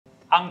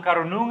Ang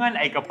karunungan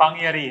ay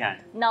kapangyarihan.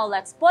 Now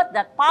let's put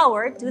that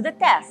power to the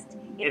test.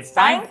 It's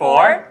time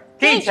for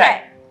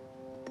K-Check!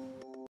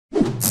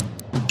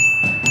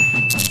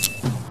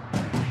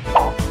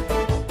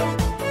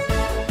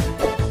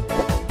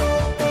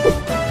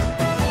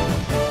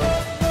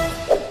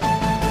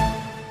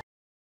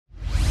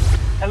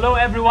 Hello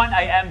everyone,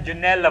 I am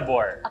Junel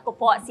Labor. Ako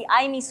po si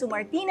Aimee Sue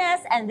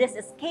Martinez and this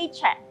is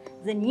K-Check,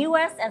 the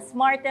newest and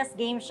smartest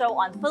game show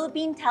on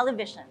Philippine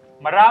television.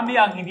 Marami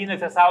ang hindi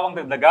nagsasawang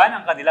dagdagan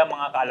ang kanilang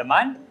mga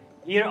kaalaman.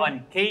 Here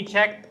on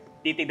K-Check,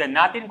 titignan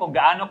natin kung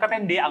gaano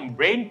katindi ang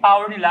brain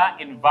power nila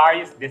in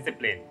various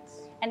disciplines.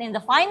 And in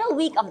the final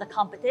week of the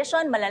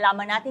competition,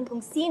 malalaman natin kung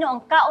sino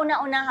ang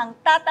kauna-unahang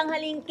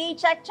tatanghaling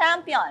K-Check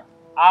champion.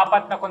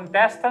 4 na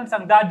contestants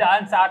ang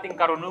dadaan sa ating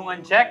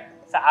karunungan check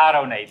sa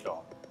araw na ito.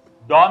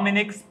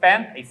 Dominic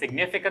spent a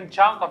significant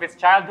chunk of his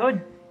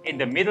childhood in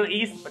the Middle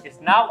East but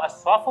is now a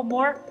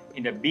sophomore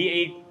in the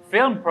BA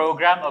film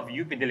program of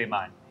UP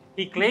Diliman.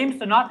 He claims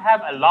to not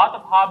have a lot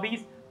of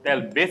hobbies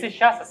dahil busy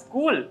siya sa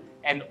school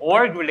and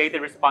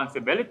org-related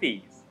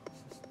responsibilities.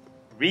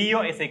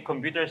 Rio is a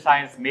computer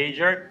science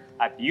major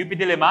at UP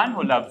Diliman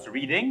who loves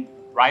reading,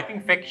 writing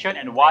fiction,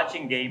 and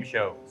watching game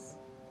shows.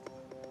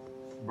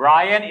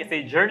 Brian is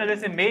a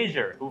journalism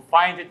major who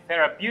finds it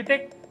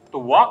therapeutic to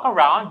walk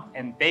around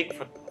and take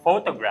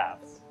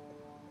photographs.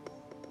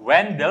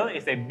 Wendell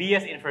is a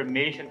BS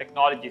Information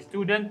Technology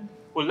student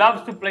who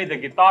loves to play the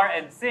guitar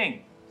and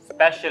sing,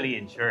 especially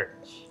in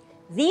church.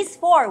 These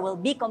 4 will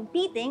be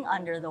competing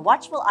under the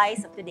watchful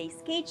eyes of today's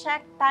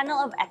K-Check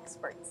panel of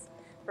experts.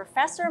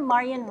 Professor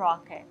Marian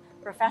Roque,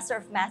 Professor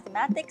of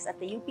Mathematics at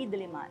the UP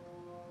Diliman.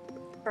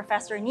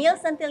 Professor Neil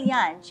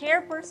Santillan,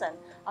 Chairperson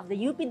of the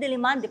UP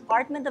Diliman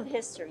Department of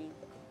History.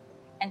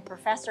 And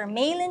Professor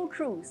Maylin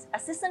Cruz,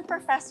 Assistant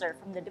Professor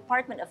from the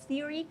Department of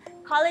Theory,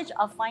 College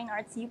of Fine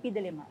Arts, UP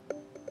Diliman.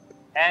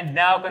 And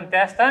now,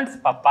 contestants,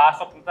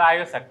 papasok na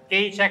tayo sa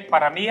K-Check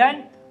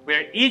Paramihan,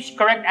 where each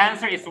correct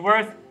answer is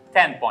worth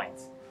 10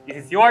 points. This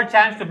is your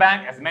chance to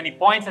bank as many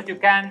points as you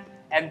can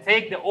and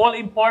take the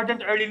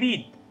all-important early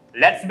lead.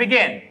 Let's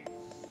begin!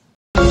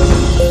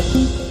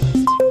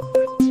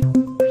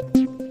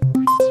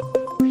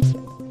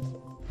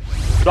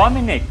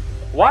 Dominic,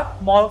 what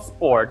mall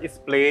sport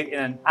is played in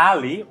an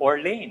alley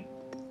or lane?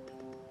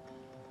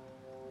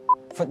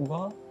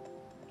 Football?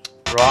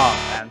 Wrong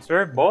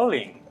answer,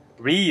 bowling.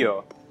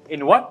 Rio,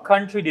 in what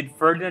country did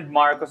Ferdinand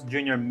Marcos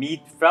Jr.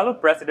 meet fellow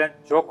President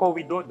Joko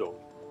Widodo?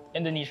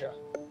 Indonesia.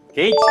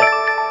 K-Check.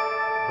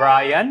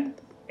 Brian,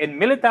 in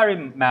military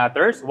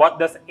matters, what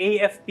does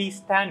AFP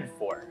stand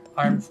for?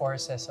 Armed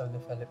Forces of the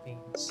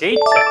Philippines.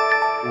 K-Check.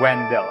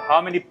 Wendell,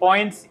 how many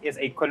points is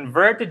a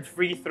converted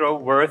free throw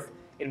worth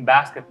in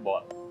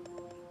basketball?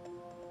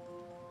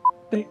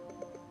 3.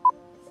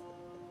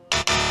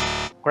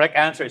 Correct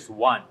answer is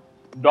 1.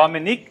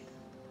 Dominic,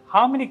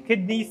 how many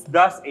kidneys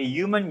does a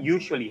human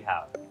usually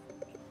have?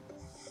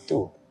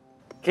 2.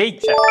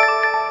 K-Check.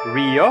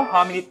 Rio,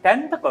 how many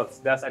tentacles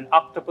does an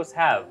octopus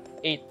have?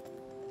 8.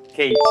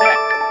 K-Check.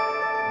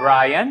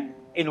 Brian,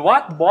 in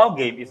what ball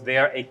game is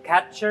there a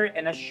catcher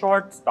and a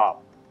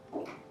shortstop?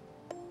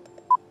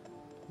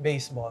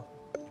 Baseball.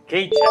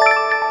 K-Check.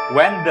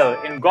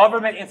 Wendell, in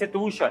government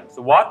institutions,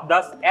 what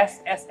does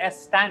SSS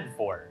stand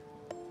for?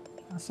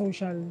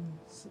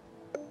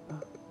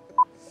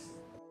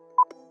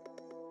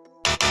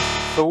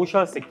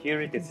 Social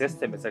Security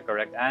System is the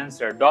correct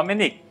answer.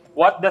 Dominic,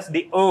 what does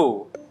the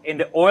O in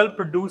the oil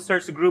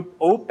producers group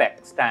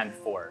OPEC stand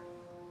for?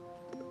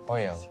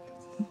 Oil.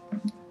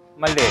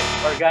 Mali,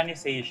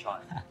 organization.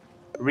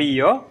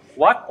 Rio,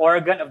 what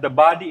organ of the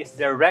body is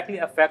directly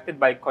affected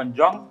by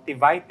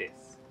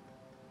conjunctivitis?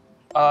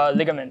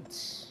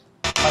 Ligaments.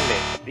 Mali,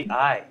 the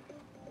eye.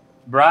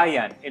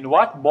 Brian, in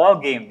what ball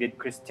game did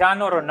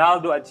Cristiano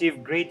Ronaldo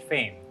achieve great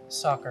fame?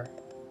 Soccer.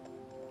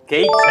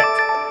 K-Check.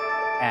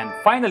 And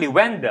finally,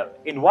 Wendell,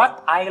 in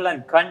what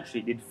island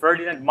country did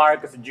Ferdinand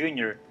Marcos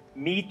Jr.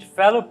 meet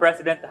fellow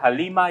President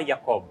Halima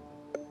Yacob?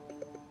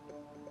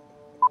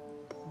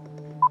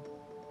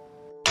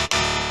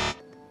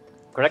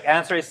 Correct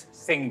answer is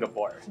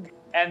Singapore.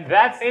 And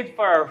that's it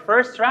for our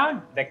first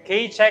round, the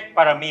K-Check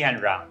Paramihan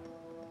round.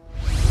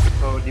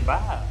 So, di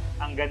ba?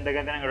 Ang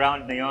ganda-ganda ng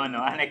round na yun,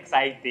 no? Ang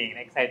exciting.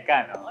 Excited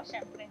ka, no? Oo,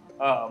 syempre.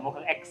 Oo,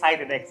 mukhang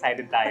excited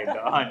tayo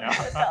doon, no?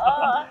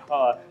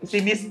 Oo.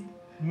 Si Miss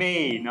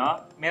May,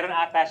 no? Meron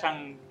ata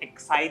siyang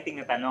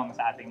exciting na tanong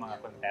sa ating mga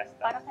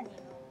contestants. Para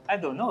kanino? I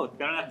don't know.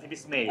 Tanong natin si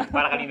Miss May.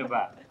 Para kanino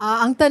ba?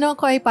 Ang tanong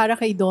ko ay para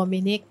kay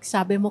Dominic.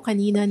 Sabi mo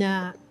kanina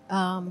na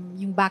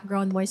yung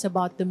background mo is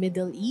about the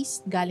Middle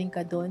East. Galing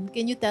ka doon.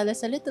 Can you tell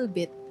us a little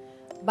bit?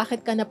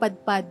 Bakit ka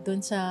napadpad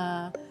doon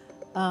sa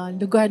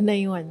lugar na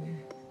yun?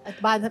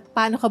 At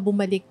paano ka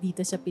bumalik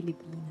dito sa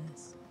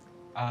Pilipinas?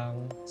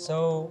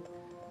 So,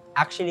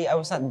 actually, I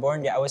was not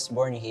born there. I was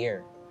born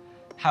here.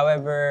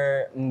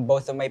 However,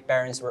 both of my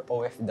parents were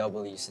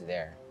OFWs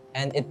there.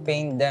 And it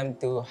pained them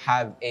to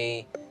have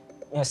a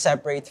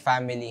separate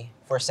family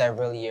for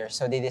several years.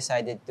 So they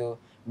decided to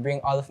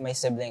bring all of my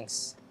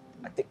siblings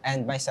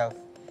and myself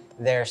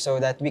there so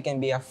that we can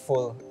be a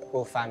full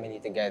family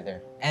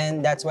together.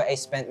 And that's why I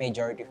spent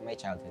majority of my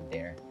childhood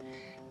there.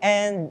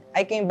 And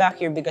I came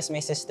back here because my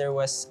sister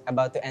was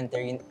about to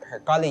enter in her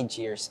college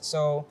years.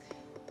 So,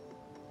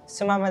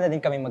 sumama na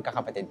din kami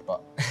magkakapatid po.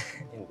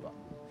 Yun po.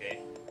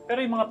 Okay. Pero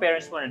yung mga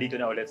parents mo nandito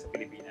na ulit sa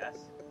Pilipinas?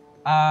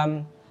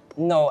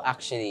 No,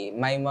 actually.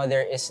 My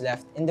mother is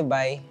left in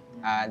Dubai.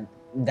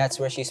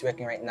 That's where she's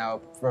working right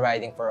now,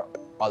 providing for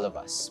all of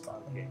us.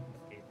 Okay.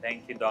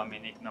 Thank you,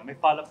 Dominic. No, may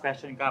follow-up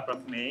question ka,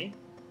 Prof. May?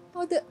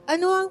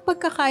 Ano ang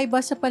pagkakaiba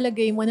sa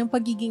palagay mo ng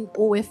pagiging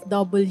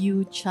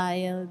OFW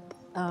child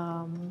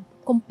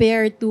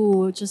compared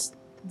to just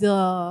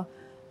the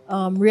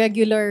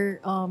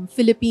regular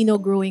Filipino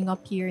growing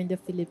up here in the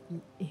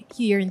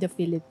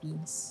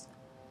Philippines?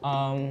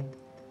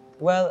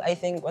 Well, I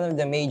think one of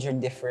the major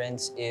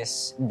difference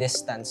is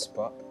distance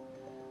po.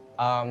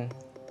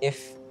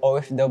 If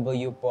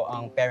OFW po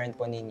ang parent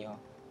po ninyo,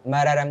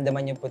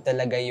 mararamdaman niyo po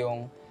talaga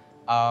yung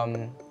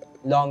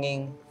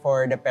longing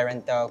for the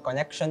parental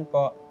connection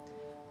po.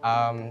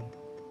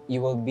 You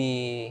will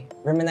be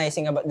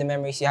reminiscing about the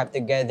memories you have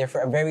together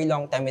for a very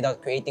long time without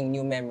creating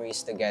new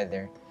memories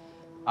together.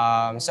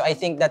 So I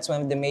think that's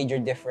one of the major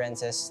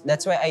differences.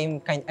 That's why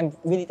I'm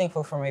really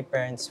thankful for my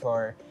parents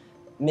for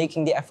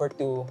making the effort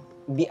to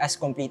be as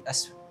complete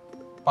as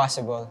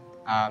possible.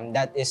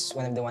 That is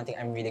one thing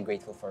I'm really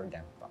grateful for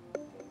them.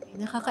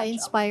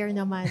 Nakaka-inspire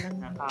naman.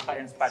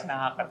 Nakaka-inspire,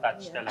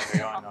 nakaka-touch talaga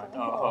yun. No?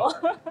 Oo.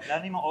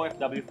 Lalo yung mga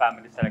OFW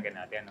families talaga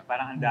natin. No?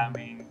 Parang ang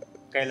daming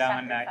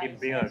kailangan na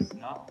i-build.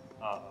 No?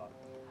 Oo.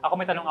 Ako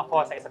may tanong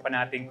ako sa isa pa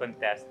nating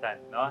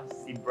contestant, no?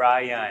 Si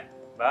Brian.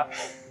 Ba?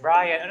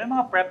 Brian, ano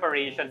mga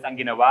preparations ang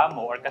ginawa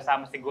mo or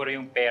kasama siguro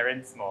yung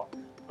parents mo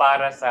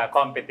para sa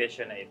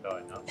competition na ito?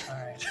 No?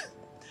 Alright.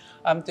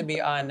 To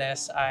be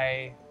honest,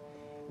 I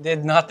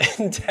did not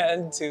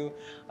intend to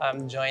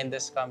join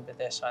this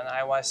competition.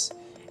 I was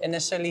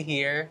initially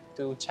here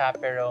to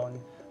chaperone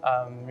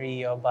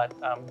Rio, but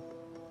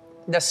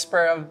the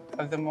spur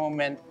of the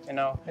moment,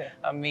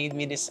 made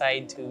me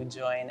decide to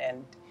join.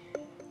 And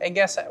I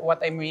guess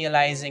what I'm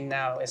realizing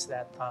now is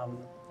that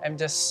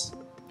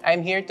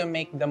I'm here to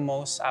make the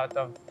most out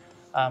of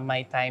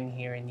my time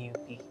here in UP.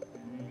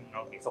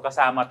 Okay, so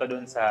kasama to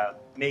dun sa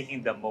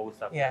making the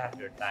most of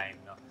your time,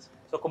 no?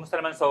 So, kumusta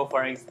naman so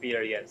far ang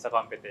experience sa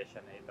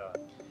competition na ito?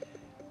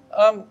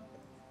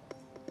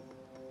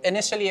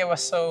 Initially, I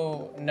was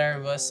so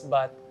nervous,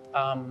 but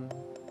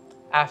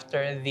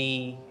after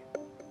the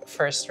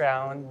first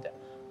round,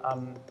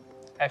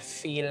 I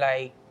feel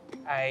like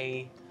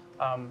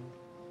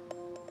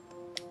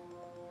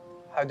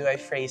how do I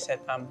phrase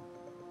it?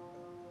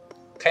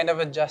 Kind of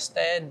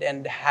adjusted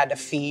and had a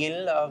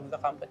feel of the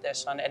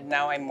competition, and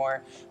now I'm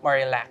more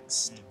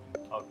relaxed.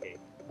 Okay.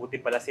 Buti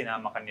pala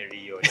sinama ka ni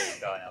Rio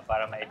dito, no?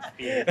 Para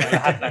ma-experience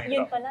lahat ng ito.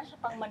 Yun pala siya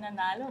pang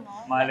mananalo,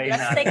 no? Malay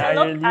Let's na. take a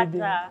look at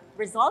the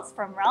results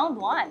from round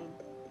 1.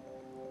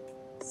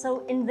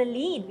 So in the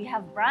lead, we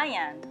have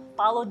Brian,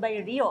 followed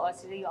by Rio, o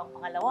si Rio ang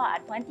pangalawa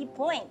at 20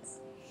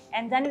 points.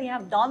 And then we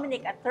have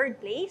Dominic at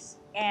 3rd place.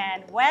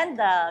 And when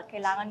the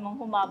kailangan mong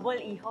humabol,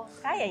 iho,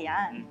 kaya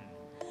yan.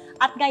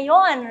 At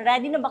ngayon,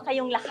 ready na ba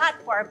kayong lahat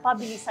for our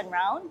pabilisan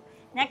round?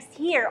 Next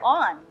here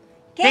on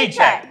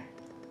K-Check!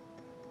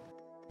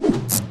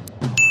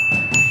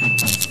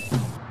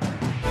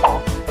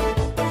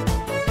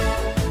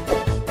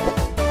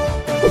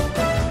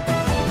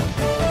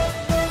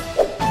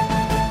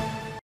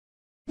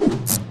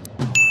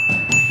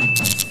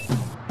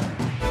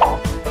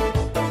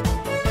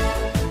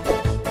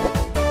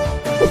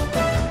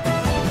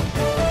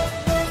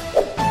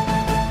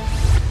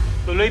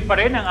 Tuloy pa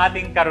rin ang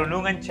ating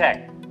karunungan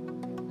check.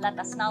 Let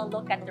us now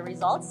look at the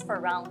results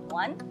for round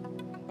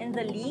 1. In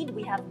the lead,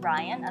 we have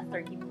Brian at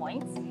 30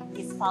 points.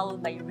 He's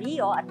followed by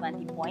Rio at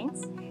 20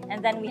 points.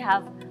 And then we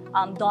have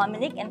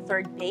Dominic in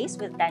 3rd place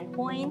with 10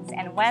 points.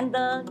 And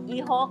Wendell,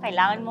 Iho,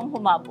 kailangan mong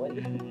humabol.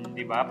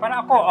 Diba?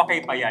 Para ako,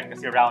 okay pa yan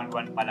kasi round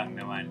 1 pa lang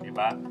naman,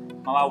 diba?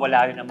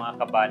 Mawawala rin ang mga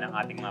kaba ng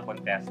ating mga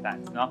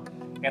contestants, no?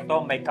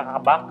 Ito, may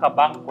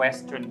kakabang-kabang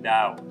question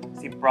daw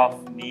si Prof.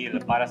 Neil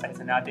para sa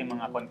isa nating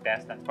mga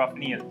contestants. Prof.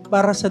 Neil.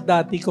 Para sa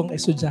dati kong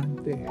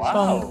estudyante. Wow. So,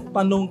 ang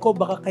tanong ko,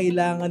 baka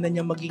kailangan na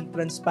niya maging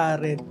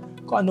transparent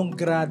kung anong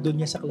grado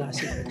niya sa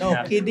klase. No,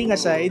 kidding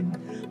aside.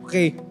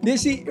 Okay,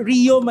 si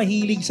Rio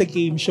mahilig sa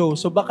game show.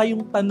 So baka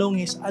yung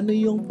tanong is, ano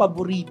yung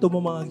paborito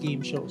mo mga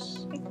game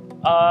shows?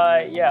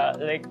 Yeah,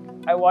 like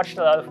I watched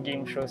a lot of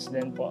game shows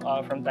then po,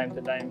 from time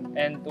to time.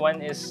 And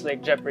one is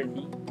like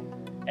Jeopardy.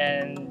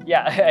 And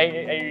yeah,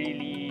 I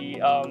really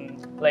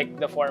like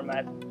the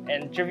format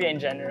and trivia in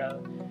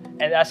general.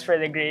 And as for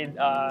the grade,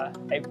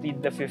 I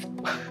plead the 5th.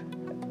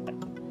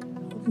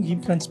 Game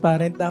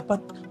transparent, dapat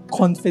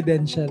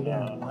confidential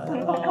yan.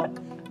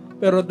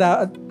 Pero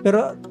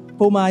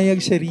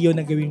pumayag si Rio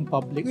na gawing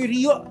public. Uy,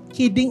 Rio,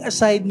 kidding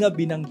aside nga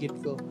binanggit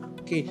ko.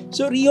 Okay,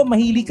 so Rio,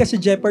 mahilig ka sa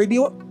Jeopardy.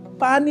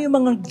 Paano yung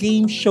mga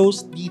game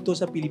shows dito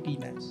sa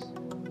Pilipinas?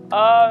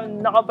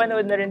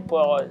 Nakapanood na rin po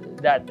ako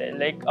dati.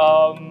 Like,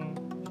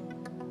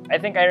 I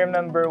think I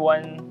remember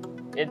one,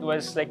 it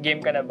was like Game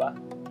Ka Na Ba?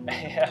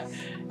 Yeah.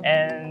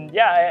 And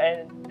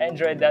yeah, I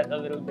enjoyed that a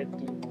little bit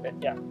too. But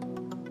yeah.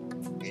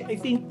 I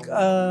think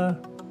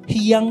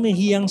hiyang na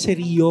hiyang si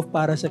Rio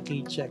para sa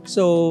K-check.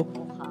 So,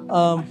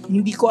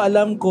 hindi ko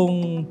alam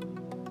kung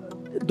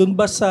doon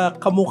ba sa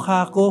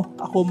kamukha ko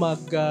ako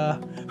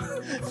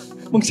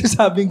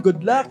magsasabing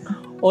good luck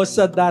o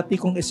sa dati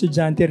kong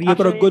estudyante Rio.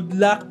 Pero Actually, good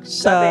luck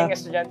sa... dating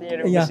estudyante niya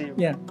rin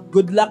Yeah.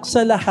 Good luck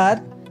sa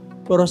lahat.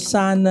 Pero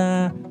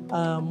sana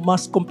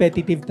mas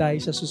competitive tayo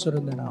sa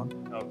susunod na round.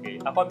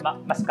 Okay. Ako,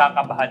 mas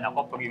kakabahan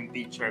ako pag yung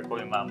teacher ko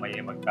yung mamaya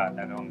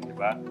magtatanong, di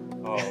ba?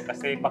 Oh,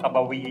 kasi baka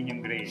bawiin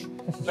yung grade.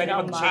 Pwede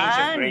mag-change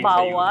yung grade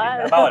bawal.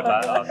 sa UP. Bawal ba?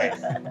 Okay.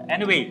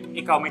 Anyway,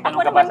 ikaw, may tanong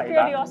Ako ka ba naman sa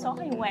iba? seryoso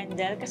kay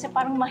Wendell kasi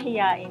parang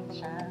mahiyain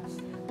siya.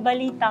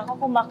 Balita ko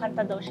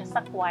kumakanta daw siya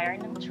sa choir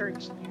ng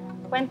church niya.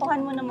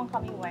 Kwentuhan mo naman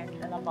kami,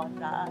 Wendell, about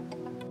that.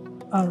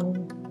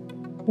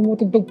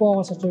 Tumutugtog po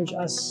ako sa church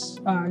as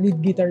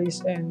lead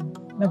guitarist and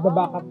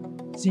nagba-backup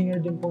singer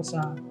din po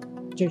sa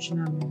church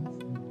namin.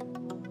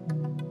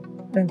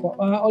 Rin po.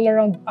 All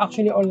around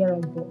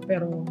po.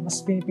 Pero mas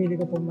pinipili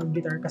ko po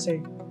mag-guitar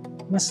kasi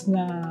mas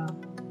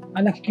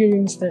nakikure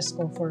yung stress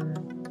ko for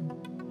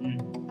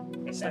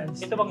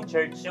studies. Ito bang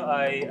church nyo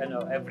ay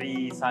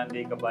every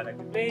Sunday ka ba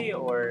nag-play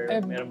or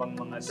meron bang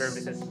mga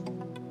services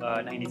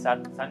na hindi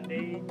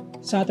Sunday?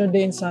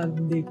 Saturday and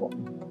Sunday po.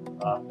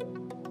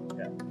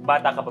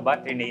 Bata ka pa ba?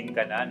 Train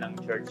ka na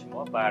ng church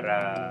mo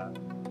para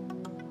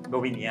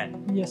gawin yan?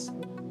 Yes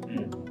po.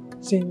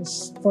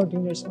 Since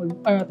 13 years old.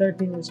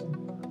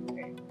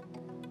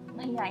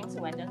 Mahiyain si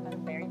Wendell pero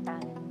very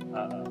talented.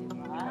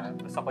 Diba?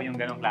 Gusto ko yung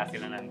ganong klase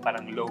lang,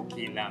 parang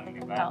low-key lang,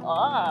 di ba?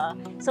 Oo.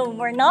 So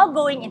we're now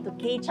going into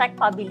K-check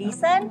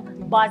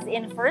pabilisan. Buzz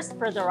in first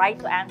for the right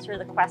to answer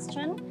the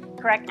question.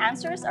 Correct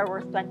answers are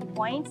worth 20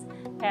 points.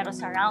 Pero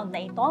sa round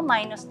na ito,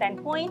 minus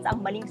 10 points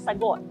ang maling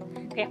sagot.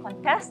 Kaya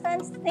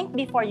contestants, think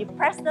before you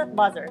press that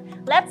buzzer.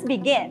 Let's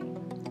begin!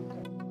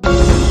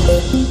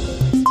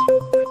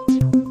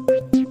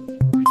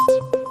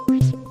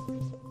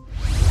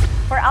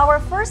 For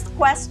our first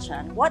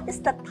question, what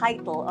is the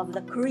title of the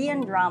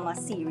Korean drama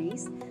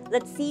series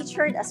that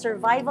featured a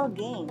survival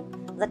game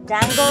that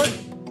dangled...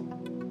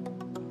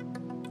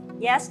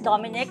 Yes,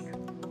 Dominic?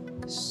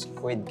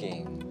 Squid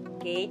Game.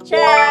 Okay,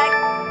 check!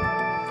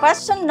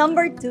 Question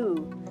number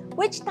 2.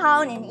 Which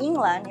town in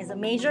England is a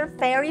major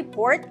ferry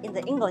port in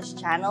the English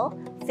Channel,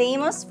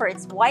 famous for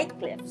its white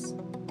cliffs?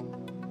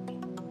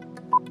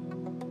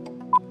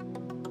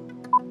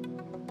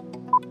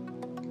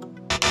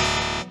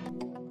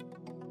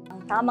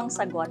 Ang tamang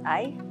sagot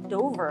ay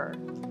Dover.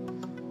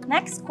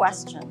 Next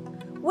question.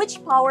 Which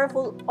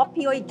powerful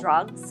opioid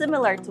drug,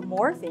 similar to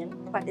morphine,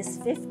 but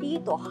is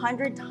 50 to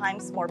 100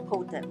 times more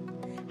potent,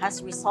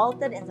 has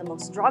resulted in the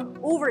most drug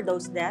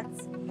overdose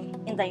deaths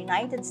in the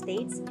United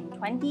States in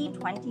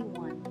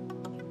 2021?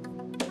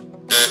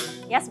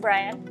 Yes,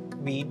 Brian?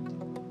 Weed.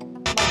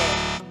 Mali.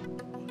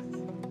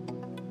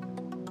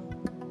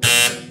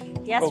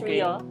 Yes,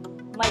 Okay. Rio?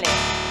 Mali.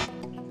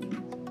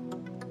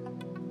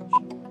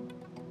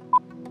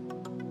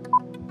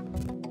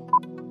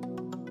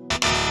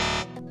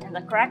 And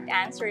the correct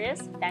answer is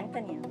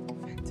fentanyl.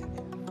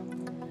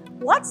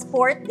 What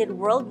sport did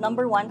world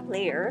 #1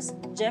 players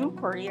Jim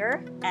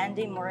Courier,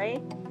 Andy Murray,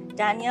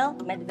 Daniel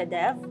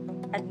Medvedev,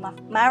 and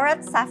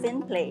Marat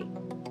Safin play?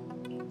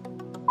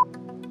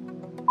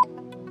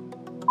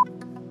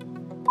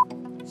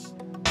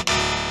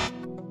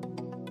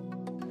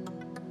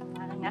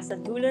 Parang nasa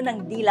dulo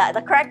ng dila.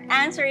 The correct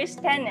answer is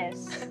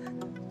tennis.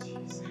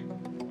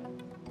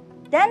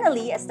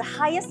 Denali is the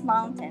highest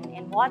mountain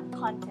in what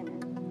continent?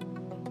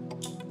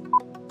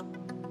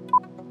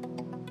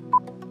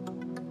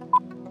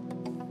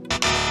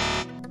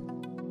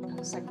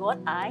 Ang sagot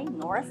ay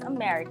North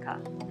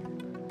America.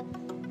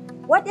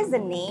 What is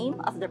the name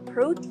of the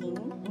protein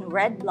in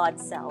red blood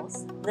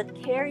cells that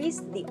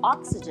carries the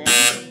oxygen?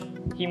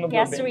 Hemoglobin.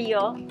 Yes,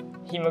 Rio.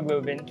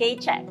 Hemoglobin. Okay,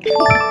 check.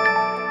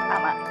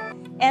 Tama.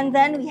 And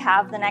then we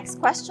have the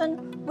next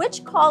question.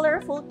 Which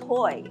colorful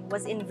toy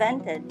was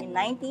invented in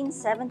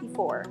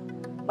 1974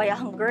 by a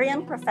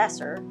Hungarian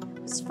professor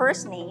whose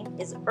first name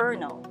is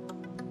Erno?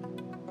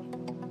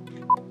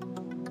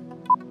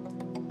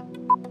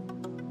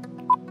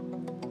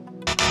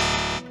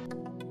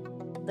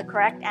 The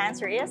correct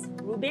answer is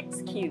Rubik's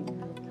Cube.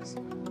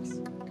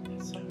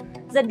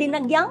 The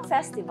Dinagyang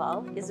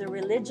Festival is a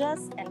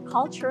religious and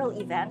cultural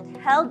event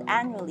held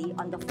annually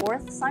on the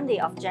fourth Sunday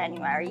of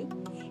January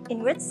in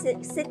which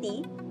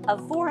city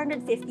of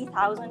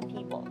 450,000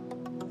 people?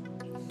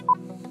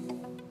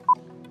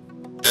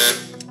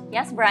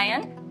 Yes,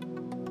 Brian?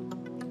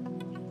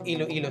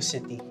 Iloilo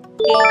City.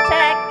 Okay,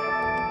 check.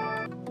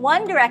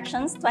 One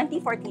Direction's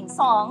 2014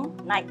 song,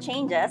 Night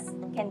Changes,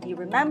 can be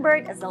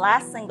remembered as the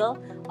last single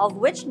of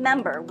which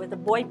member with the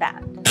boy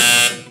band?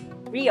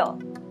 Rio.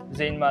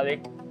 Zayn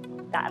Malik.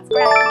 That's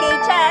correct. Okay,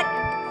 check.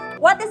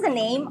 What is the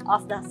name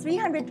of the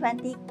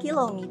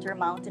 320-kilometer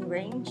mountain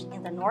range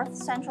in the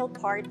north-central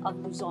part of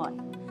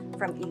Luzon?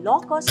 From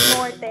Ilocos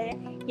Norte.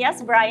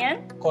 Yes,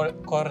 Brian?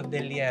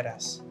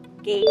 Cordilleras.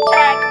 Okay,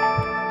 check.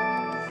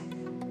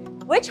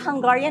 Which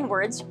Hungarian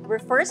words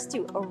refers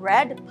to a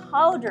red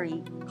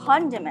powdery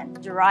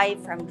condiment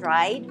derived from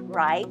dried,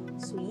 ripe,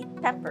 sweet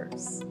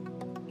peppers?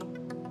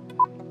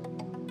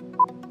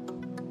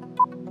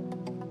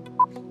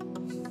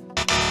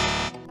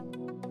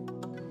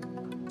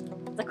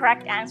 The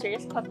correct answer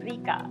is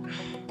paprika.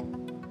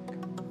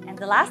 And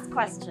the last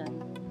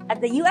question.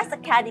 At the US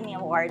Academy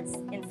Awards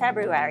in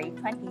February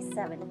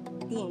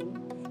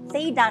 2017,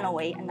 Faye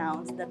Dunaway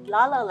announced that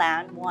La La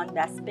Land won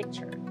Best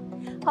Picture.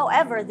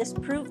 However, this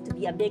proved to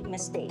be a big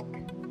mistake.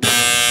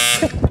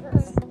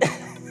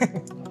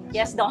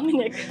 Yes,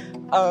 Dominic.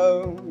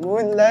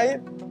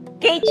 Moonlight?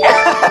 K-check!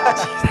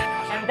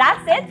 And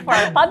that's it for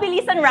our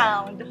pabilisan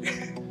round.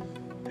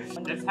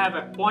 Let's have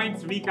a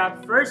points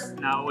recap first.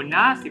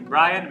 Nauna si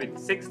Brian with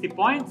 60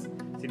 points.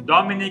 Si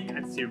Dominic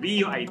at si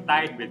Rio ay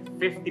tied with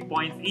 50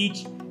 points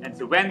each. And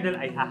si Wendell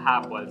ay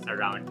hahabol sa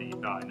round na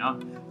ito. No?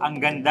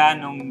 Ang ganda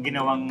nung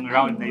ginawang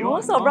round na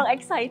yun. Sobrang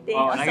exciting.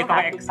 Oo, I'm so nakita ko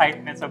happy.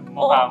 excitement sa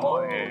mukha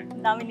mo eh.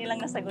 Ang dami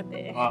nilang nasagot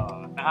eh.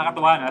 Oo.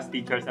 Nakakatuwa na as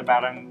teachers na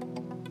parang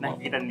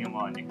nakikita niyo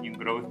mo yung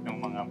growth ng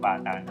mga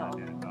bata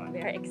natin.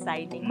 Very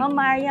exciting. Ma'am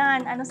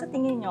Marian, ano sa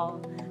tingin nyo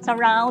sa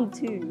round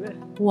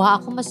 2? Wow,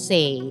 ako must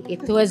say,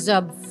 it was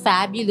a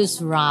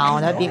fabulous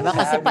round. Di ba?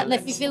 Kasi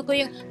nafe-feel ko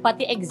yung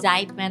pati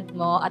excitement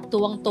mo at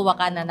tuwang-tuwa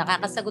ka na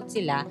nakakasagot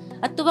sila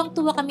at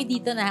tuwang-tuwa kami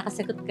dito na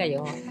nakakasagot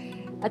kayo.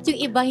 At yung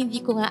iba, hindi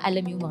ko nga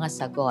alam yung mga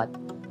sagot.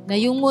 Na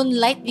yung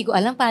Moonlight, di ko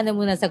alam paano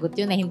mo nasagot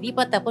yun na hindi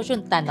pa tapos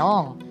yung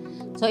tanong.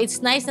 So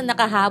it's nice na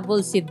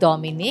nakahabol si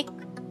Dominic,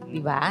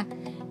 di ba?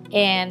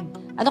 And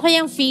ano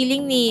kayang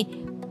feeling ni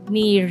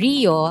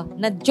Rio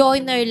na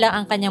joiner lang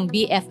ang kanyang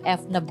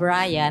BFF na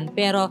Brian,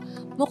 pero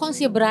mukhang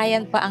si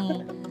Brian pa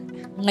ang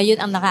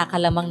ngayon ang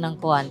nakakalamang ng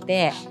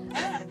konti.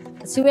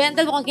 Si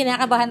Wendell mukhang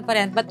kinakabahan pa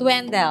rin, but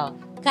Wendell,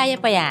 kaya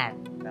pa yan.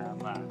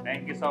 Tama.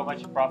 Thank you so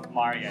much, Prof.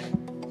 Marian.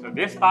 So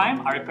this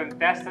time, our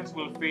contestants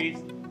will face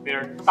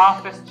their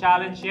toughest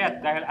challenge yet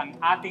dahil ang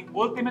ating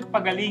ultimate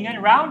pagalingan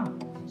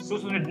round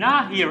susunod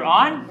na here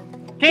on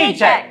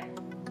K-Check!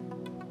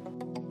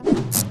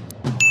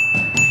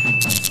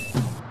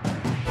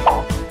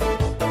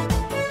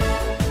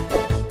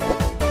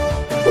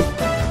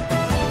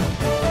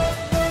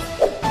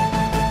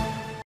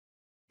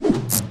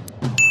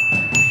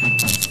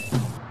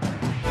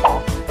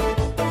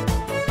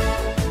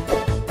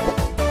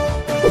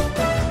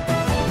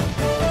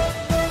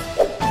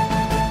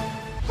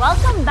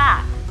 Welcome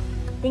back!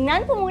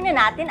 Tingnan po muna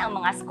natin ang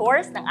mga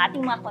scores ng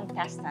ating mga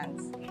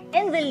contestants.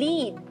 In the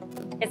lead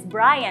is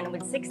Brian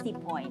with 60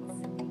 points.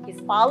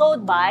 He's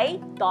followed by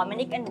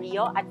Dominic and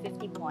Rio at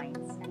 50 points.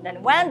 And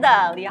then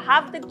Wendell, you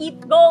have to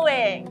keep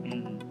going!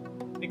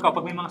 Ikaw,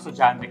 pag may mga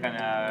estudyante ka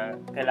na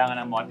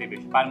kailangan ng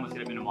motivation, paano mo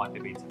sila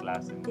minomotivate sa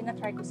klase?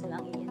 Tinatry ko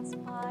silang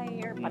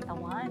i-inspire,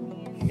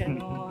 patawanin,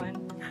 gano'n.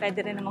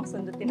 Pwede rin namang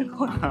sundutin ng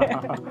konti.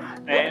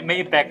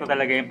 May epekto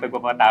talaga yung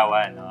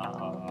pagpapatawa, no?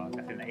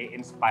 Kasi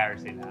na-inspire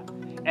sila.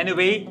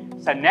 Anyway,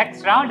 sa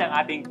next round, ang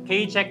ating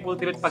K-Check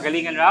Ultimate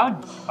Pagalingan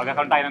round,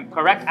 pagkakaroon tayo ng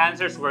correct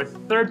answers worth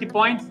 30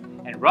 points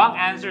and wrong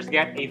answers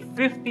get a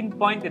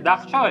 15-point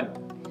deduction.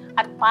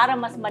 At para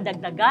mas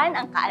madagdagan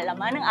ang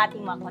kaalaman ng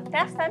ating mga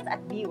contestants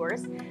at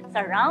viewers,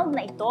 sa round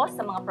na ito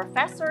sa mga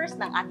professors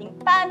ng ating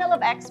panel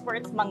of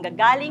experts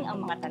manggagaling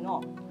ang mga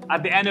tanong.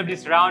 At the end of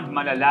this round,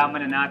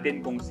 malalaman na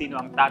natin kung sino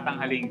ang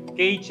tatanghaling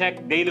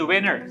K-Check Daily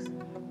Winners.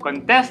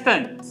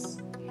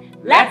 Contestants,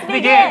 let's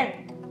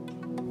begin!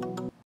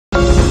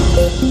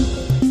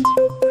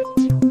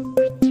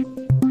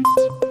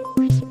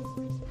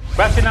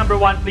 Question number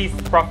 1, please,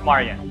 Prof.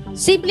 Marian.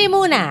 Simple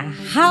muna,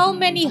 how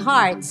many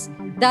hearts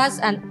does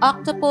an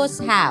octopus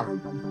have?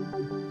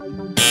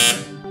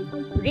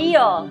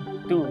 Rio,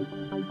 2.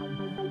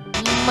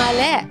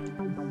 Mali.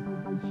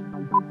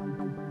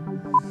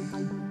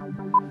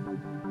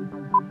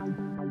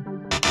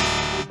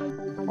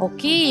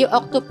 Okay, yung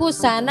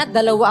octopus, sana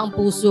dalawa ang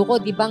puso ko,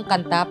 di ba ang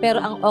kanta? Pero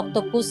ang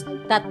octopus,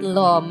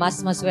 tatlo, mas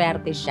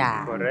maswerte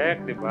siya.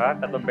 Correct, di ba?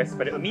 Tatlong beses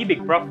pa rin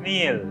umibig, Prof.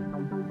 Neil.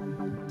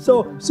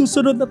 So,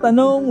 susunod na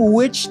tanong,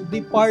 which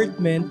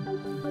department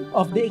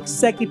of the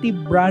executive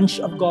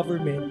branch of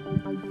government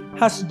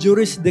has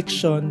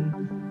jurisdiction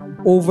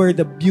over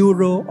the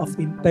Bureau of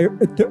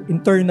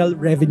Internal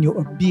Revenue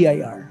or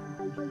BIR?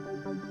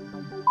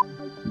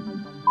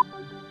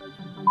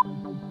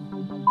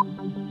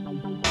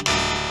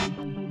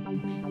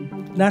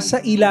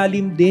 Nasa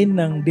ilalim din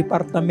ng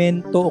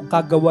departamento o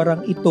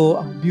kagawarang ito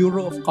ang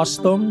Bureau of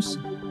Customs,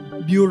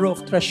 Bureau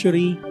of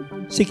Treasury,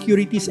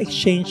 Securities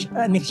Exchange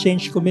and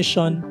Exchange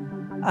Commission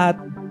at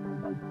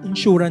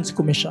Insurance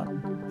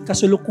Commission.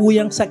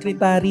 Kasulukuyang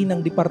sekretary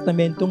ng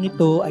departamentong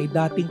ito ay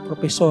dating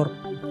profesor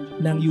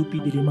ng UP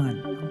Diliman.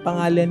 Ang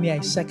pangalan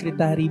niya ay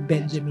Secretary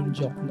Benjamin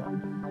Jokno.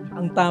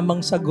 Ang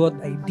tamang sagot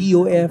ay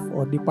DOF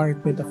o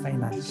Department of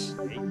Finance.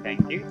 Okay,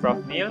 thank you, Prof.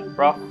 Neil.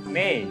 Prof.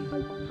 May.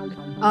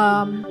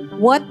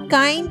 What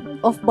kind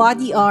of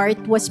body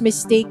art was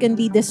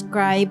mistakenly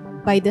described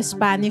by the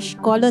Spanish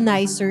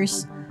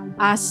colonizers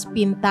as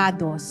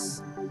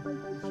pintados?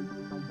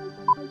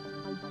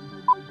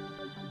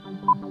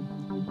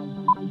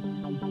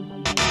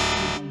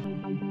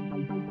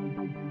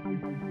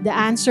 The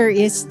answer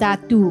is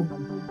tattoo.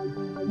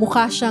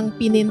 Mukha siyang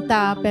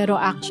pininta pero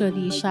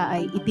actually siya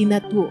ay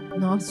itinatu,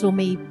 no? So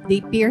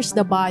they pierced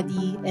the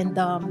body and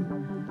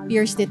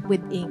pierced it with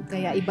ink.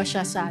 Kaya iba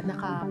siya sa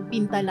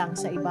nakapinta lang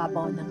sa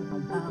ibabaw ng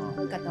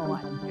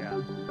katawan.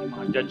 Yeah. Yung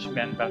mga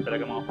judgmental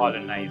talaga mga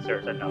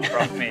colonizers.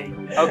 Prof. May.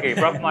 Okay,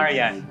 Prof.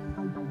 Marian.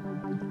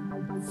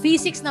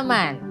 Physics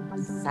naman.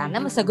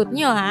 Sana masagot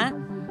nyo, ha?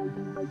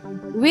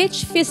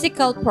 Which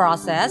physical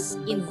process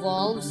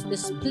involves the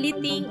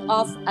splitting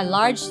of a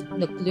large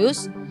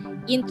nucleus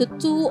into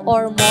two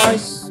or more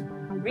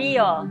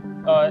Rio.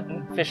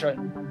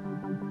 Fission.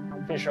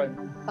 fission?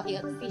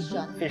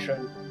 Fission.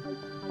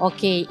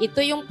 Okay,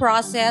 ito yung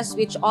process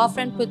which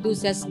often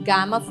produces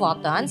gamma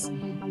photons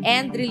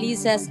and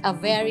releases a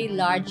very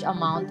large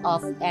amount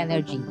of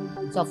energy.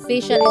 So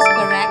fission is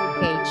correct.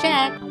 Okay,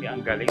 check.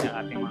 Ang galing ng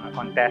ating mga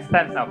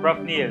contestants. Now,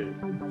 Prof. Neil,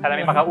 sana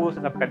may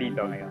makausap ka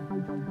dito ngayon.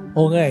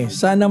 Okay,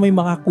 sana may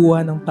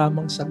makakuha ng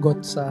tamang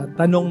sagot sa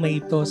tanong na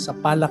ito sa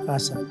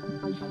palakasan.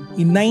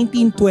 In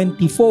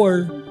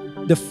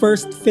 1924, the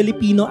first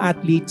Filipino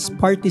athletes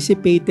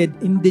participated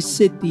in this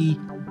city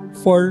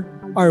for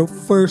our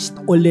first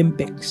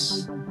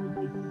Olympics.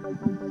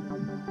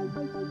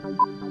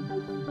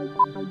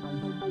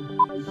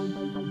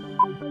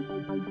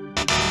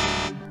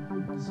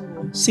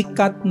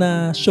 Sikat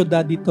na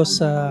syudad dito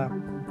sa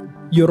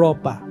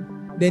Europa.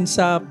 Then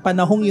sa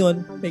panahong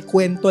yon, may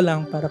kwento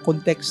lang para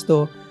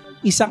konteksto,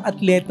 isang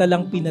atleta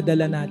lang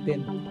pinadala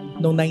natin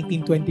noong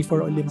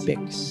 1924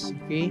 Olympics.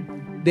 Okay?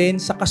 Then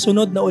sa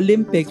kasunod na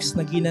Olympics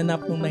na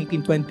ginanap noong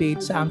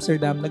 1928 sa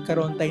Amsterdam,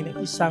 nagkaroon tayo ng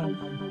isang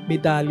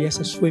medalya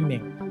sa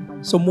swimming.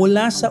 So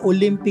mula sa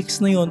Olympics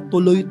na yon,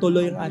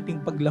 tuloy-tuloy ang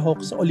ating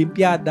paglahok sa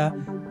Olympiada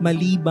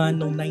maliban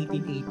noong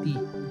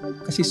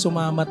 1980. Kasi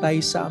sumama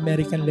tayo sa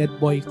American-led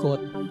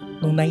boycott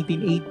noong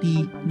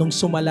 1980 nung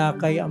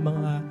sumalakay ang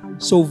mga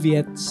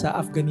Soviet sa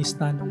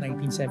Afghanistan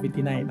noong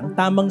 1979. Ang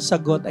tamang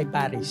sagot ay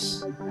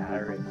Paris.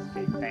 Paris.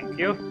 Okay, thank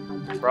you.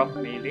 Prof.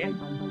 Maylin.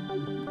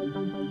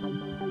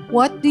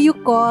 What do you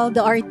call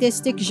the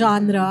artistic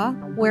genre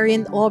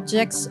wherein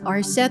objects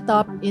are set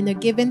up in a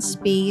given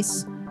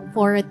space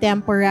for a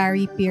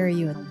temporary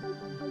period?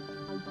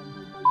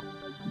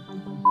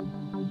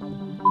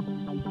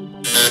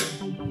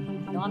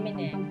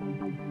 Dominic.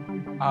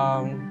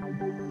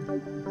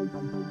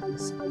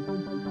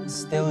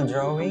 Still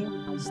drawing?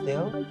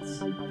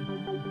 Stills?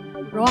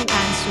 Wrong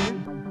answer.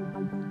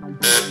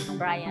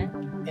 Brian.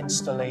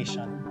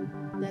 Installation.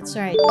 That's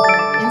right.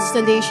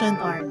 Installation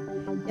art.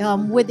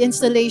 With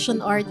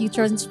installation art, you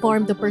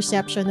transform the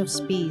perception of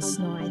space.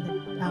 No, and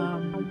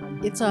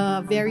it's a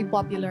very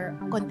popular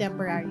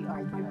contemporary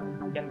art.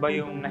 Yan ba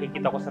yung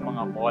nakikita ko sa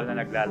mga mall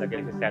na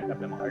naglalagay sa setup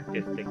ng mga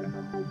artistic?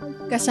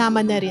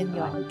 Kasama na rin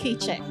yun.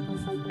 K-check.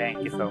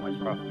 Thank you so much,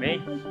 Prof. May.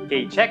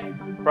 K-check.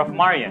 Prof.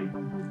 Marian.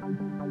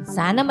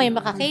 Sana may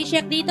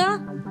maka-check dito.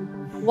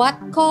 What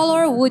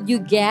color would you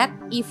get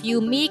if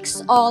you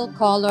mix all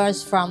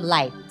colors from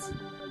light?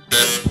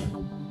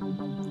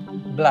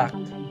 Black.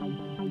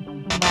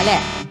 Mali.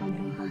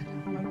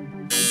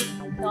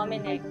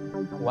 Dominic.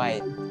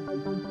 White.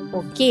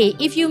 Okay,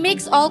 if you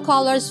mix all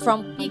colors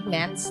from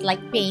pigments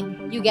like paint,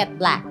 you get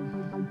black.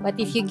 But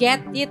if you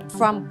get it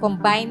from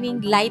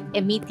combining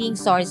light-emitting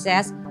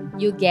sources,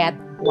 you get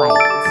white.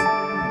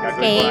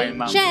 Okay,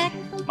 check.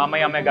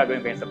 Mamaya may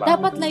gagawin ko yun sa bahay.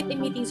 Dapat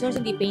light-emitting source,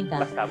 hindi paint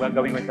ha. Basta,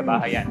 gagawin ko yun sa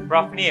bahay yan.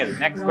 Prof. Neil,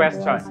 next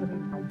question.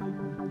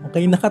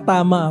 Okay,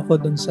 nakatama ako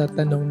dun sa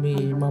tanong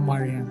ni Ma'am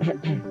Marian.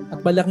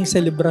 At malaking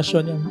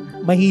selebrasyon yan.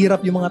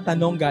 Mahirap yung mga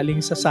tanong galing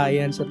sa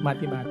science at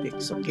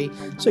mathematics. Okay?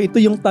 So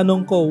ito yung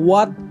tanong ko.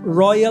 What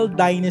royal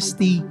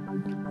dynasty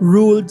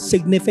ruled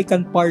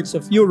significant parts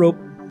of Europe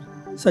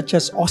such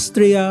as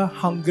Austria,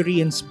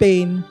 Hungary, and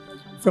Spain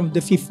from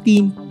the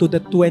 15th to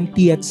the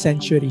 20th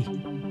century?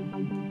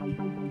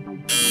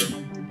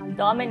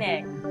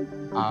 Dominic.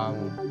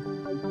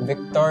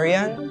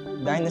 Victorian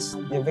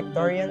dynasty, the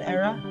Victorian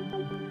era?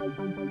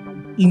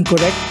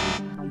 Incorrect.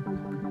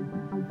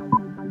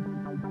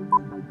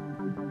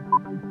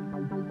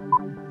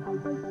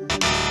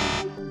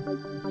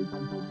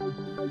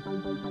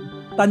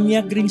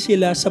 Tanyag rin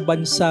sila sa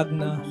bansag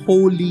na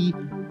Holy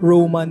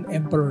Roman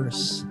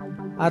Emperors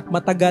at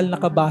matagal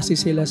nakabase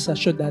sila sa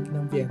syudad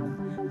ng Vienna.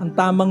 Ang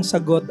tamang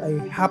sagot ay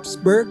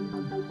Habsburg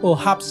o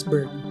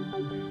Habsburg.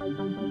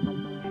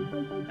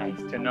 Nice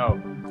to know.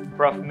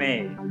 Prof.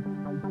 May.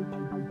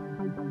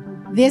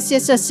 This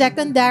is a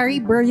secondary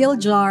burial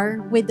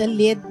jar with a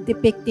lid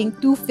depicting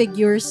two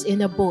figures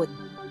in a boat.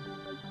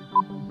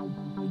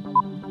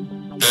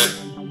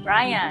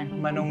 Brian.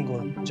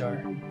 Manunggol.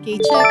 Jar.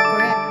 K-check,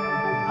 correct.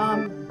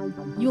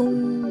 Yung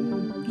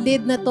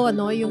lid na to,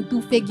 no, yung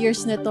two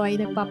figures na to ay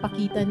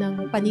nagpapakita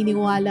ng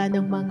paniniwala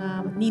ng mga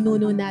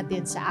ninuno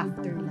natin sa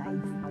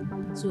afterlife.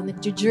 So,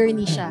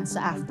 nag-journey siya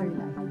sa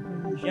afterlife.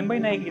 Yan ba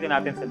yung nakikita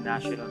natin sa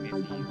National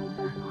Museum?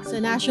 Sa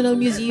National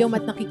Museum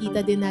at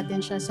nakikita din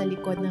natin siya sa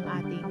likod ng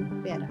ating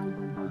pera.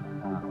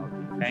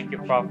 Okay. Thank you,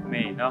 Prof.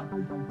 May. No?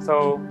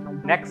 So,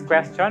 next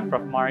question,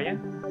 Prof. Marian.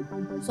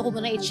 So,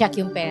 kung muna i-check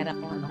yung pera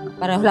ko. No?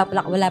 Para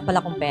wala pala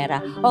akong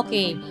pera.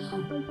 Okay.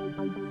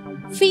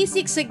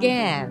 Physics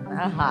again.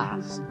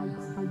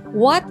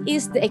 What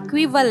is the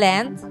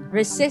equivalent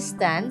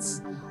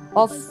resistance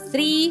of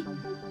 3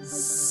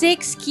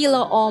 6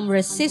 kilo ohm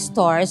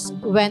resistors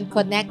when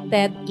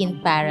connected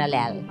in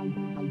parallel?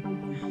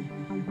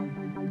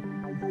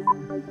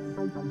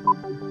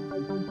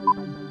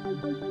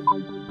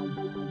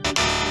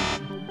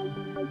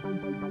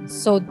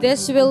 So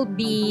this will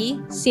be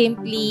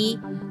simply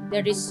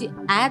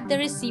add the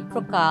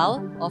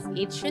reciprocal of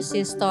each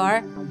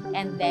resistor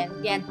and then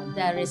get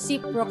the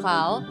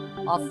reciprocal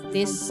of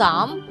this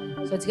sum.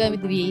 So it's going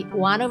to be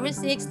 1 over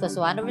 6 plus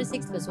 1 over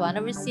 6 plus 1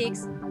 over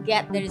 6.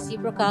 Get the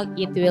reciprocal,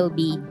 it will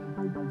be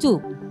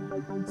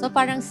 2. So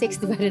parang 6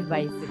 divided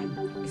by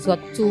 3. So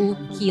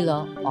 2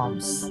 kilo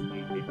ohms.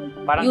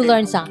 Parang You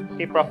learn something.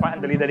 Si Prof,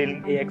 ang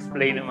dali-dali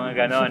i-explain ng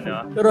mga ganon,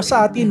 no? Pero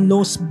sa atin,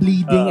 nose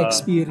bleeding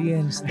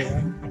experience.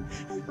 Diba?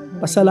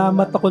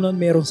 Pasalamat ako noon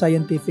merong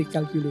scientific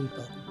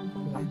calculator.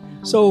 Okay.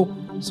 So,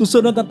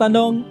 susunod na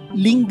tanong,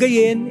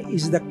 Lingayen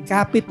is the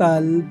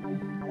capital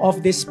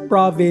of this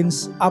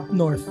province up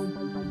north.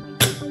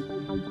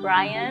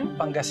 Brian?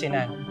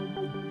 Pangasinan.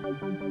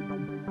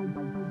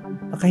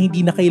 Baka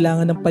hindi na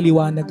kailangan ng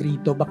paliwanag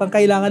rito. Baka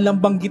kailangan lang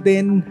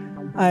banggitin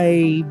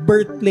ay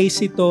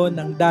birthplace ito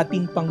ng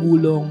dating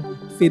Pangulong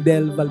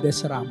Fidel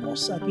Valdez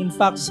Ramos. At in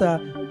fact, sa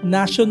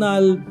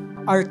National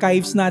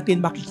Archives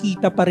natin,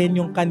 makikita pa rin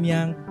yung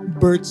kanyang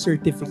birth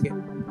certificate.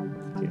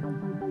 Okay.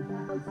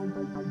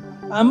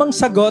 Amang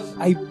sagot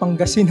ay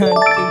Pangasinan.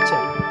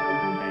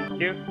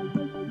 Thank you.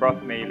 Prof.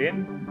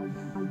 Maylin?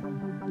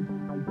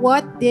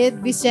 What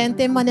did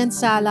Vicente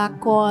Manansala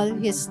call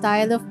his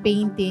style of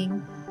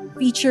painting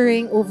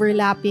featuring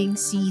overlapping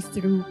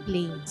see-through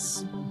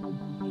planes?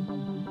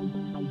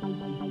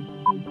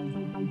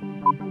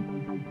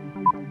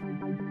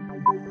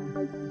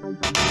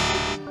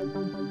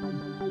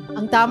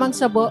 Ang tamang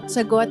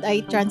sagot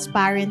ay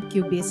transparent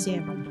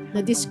cubism.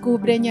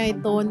 Nadiskubre niya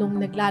ito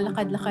nung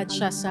naglalakad-lakad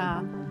siya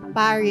sa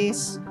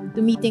Paris,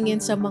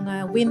 tumitingin sa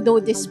mga window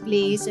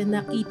displays and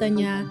nakita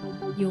niya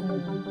yung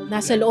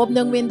nasa loob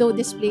ng window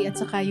display at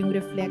saka yung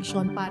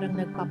reflection parang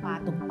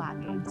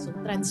nagpapatong-patong. So,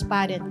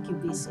 transparent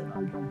cubism.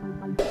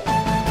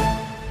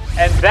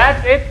 And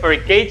that's it for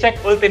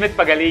K-Check Ultimate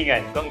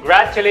Pagalingan.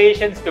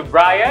 Congratulations to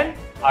Brian,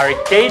 our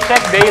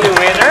K-Check Daily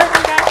winner,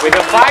 with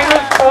a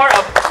final score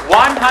of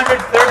 135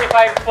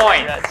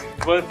 points.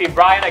 We'll see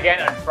Brian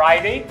again on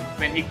Friday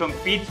when he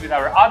competes with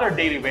our other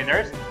daily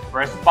winners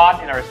for a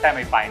spot in our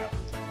semifinals.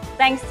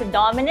 Thanks to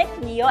Dominic,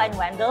 Leo, and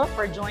Wendell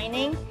for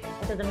joining,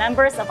 and to the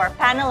members of our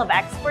panel of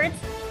experts,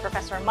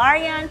 Professor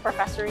Marian,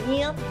 Professor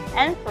Neil,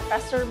 and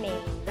Professor May.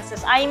 This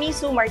is Aimee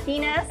Sue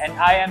Martinez. And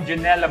I am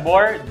Janelle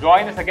Labor.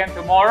 Join us again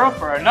tomorrow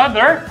for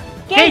another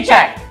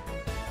K-Check!